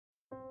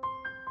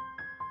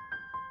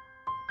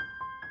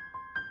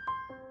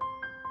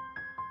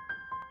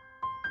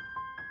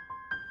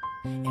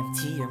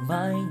Empty your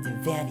mind of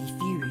vanity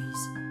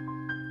theories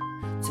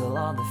till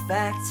all the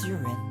facts are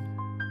in.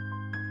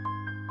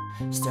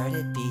 Start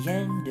at the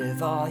end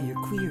of all your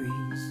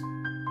queries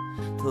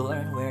to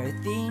learn where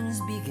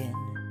things begin.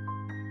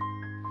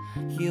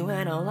 You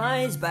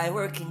analyze by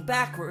working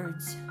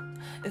backwards.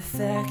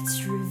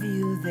 Effects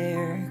reveal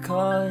their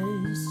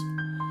cause.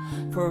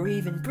 For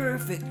even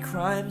perfect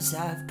crimes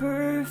have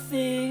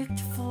perfect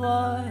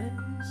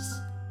flaws.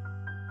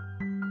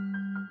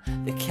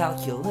 The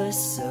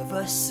calculus of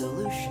a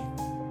solution,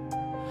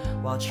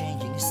 while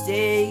changing,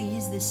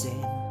 stays the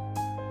same.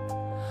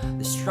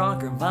 The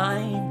stronger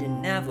mind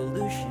in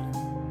evolution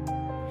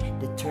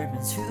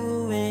determines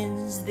who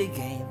wins the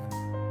game.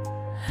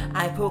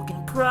 I poke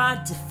and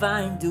prod to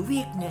find the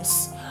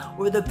weakness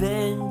where the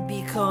bend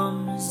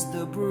becomes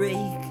the break,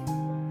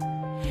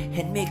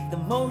 and make the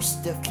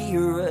most of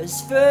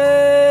Kira's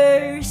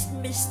first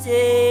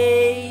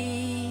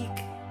mistake.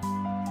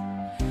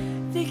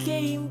 The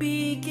game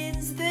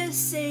begins the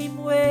same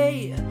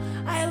way.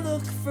 I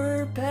look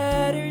for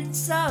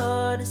patterns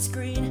on a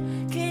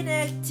screen,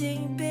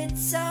 connecting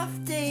bits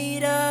of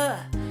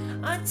data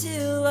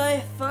until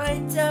I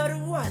find out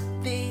what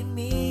they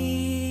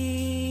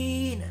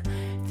mean.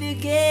 The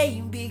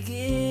game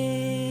begins.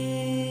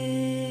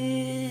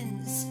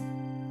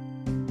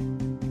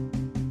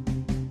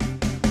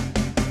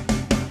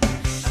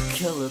 A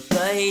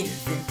kilobyte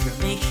of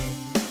information,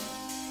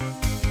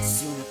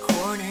 soon a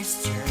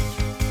corner's turned.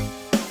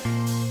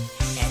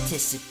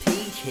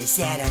 Anticipate his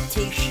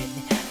adaptation,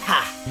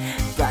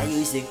 by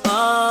using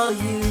all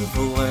you've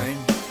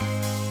learned.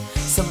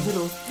 Some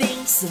little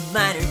thing, some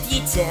minor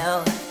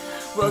detail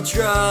will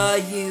draw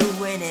you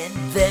in, and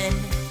then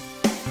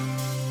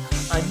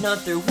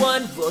another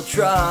one will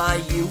draw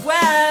you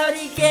out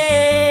again.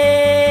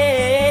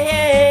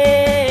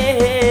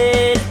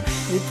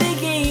 The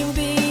game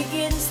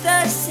begins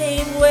the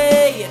same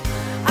way.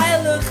 I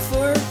look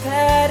for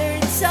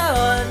patterns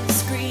on the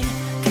screen,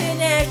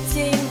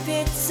 connecting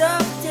bits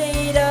of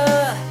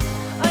data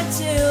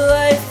until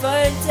I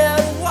find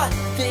out what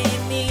they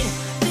mean.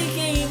 The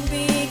game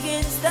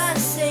begins the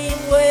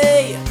same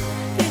way.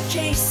 The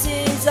chase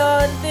is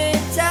on the